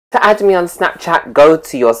To add me on Snapchat, go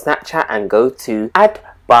to your Snapchat and go to add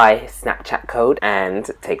by Snapchat code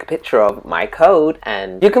and take a picture of my code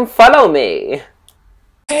and you can follow me.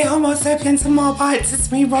 Hey Homo sapiens and Marbites,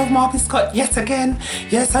 it's me Rove Marby Scott yet again.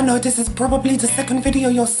 Yes, I know this is probably the second video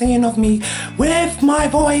you're seeing of me with my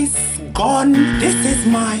voice gone. This is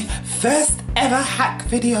my first ever hack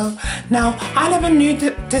video. Now, I never knew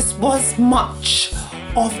that this was much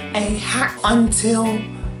of a hack until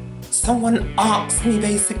someone asked me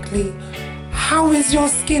basically, how is your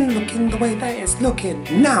skin looking the way that it's looking?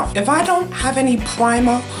 Now, if I don't have any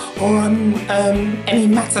primer or any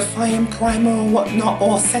mattifying primer or whatnot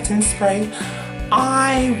or setting spray,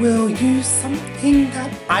 I will use something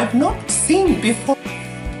that I've not seen before.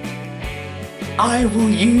 I will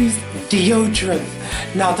use deodorant.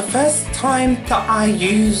 Now, the first time that I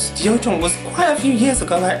used deodorant was quite a few years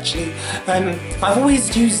ago actually. I've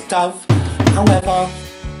always used Dove, however,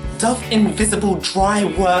 Dove Invisible Dry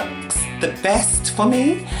works the best for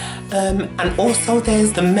me, and also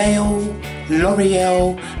there's the male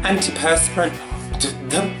L'Oreal antiperspirant,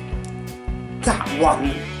 that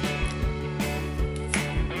one.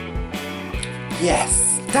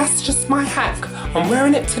 Yes, that's just my hack. I'm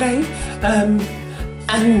wearing it today, and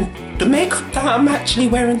the makeup that I'm actually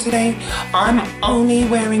wearing today, I'm only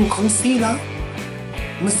wearing concealer,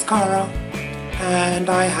 mascara, and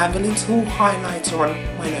I have a little highlighter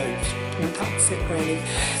on my nose. And that's it really.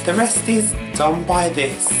 The rest is done by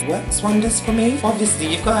this. Works wonders for me. Obviously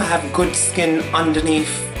you've got to have good skin underneath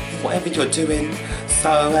whatever you're doing.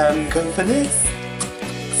 So go for this.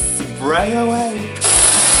 Spray away.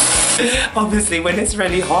 Obviously when it's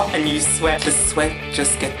really hot and you sweat, the sweat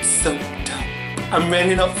just gets soaked up. I'm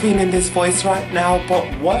really not feeling this voice right now, but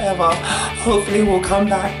whatever. Hopefully we'll come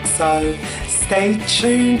back, so stay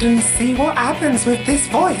tuned and see what happens with this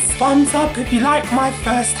voice. Thumbs up if you like my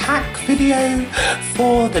first hack video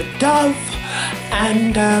for the Dove.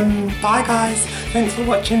 And bye guys. Thanks for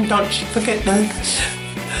watching. Don't forget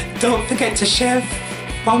to share,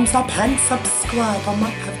 thumbs up and subscribe. I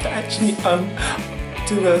might have to actually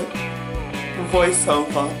do a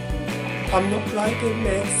voiceover. I'm not liking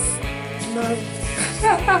this. No.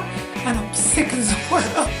 And I'm sick as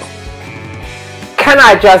well. Can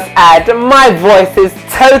I just add, my voice is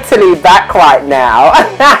totally back right now.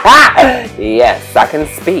 Yes, I can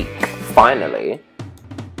speak, finally.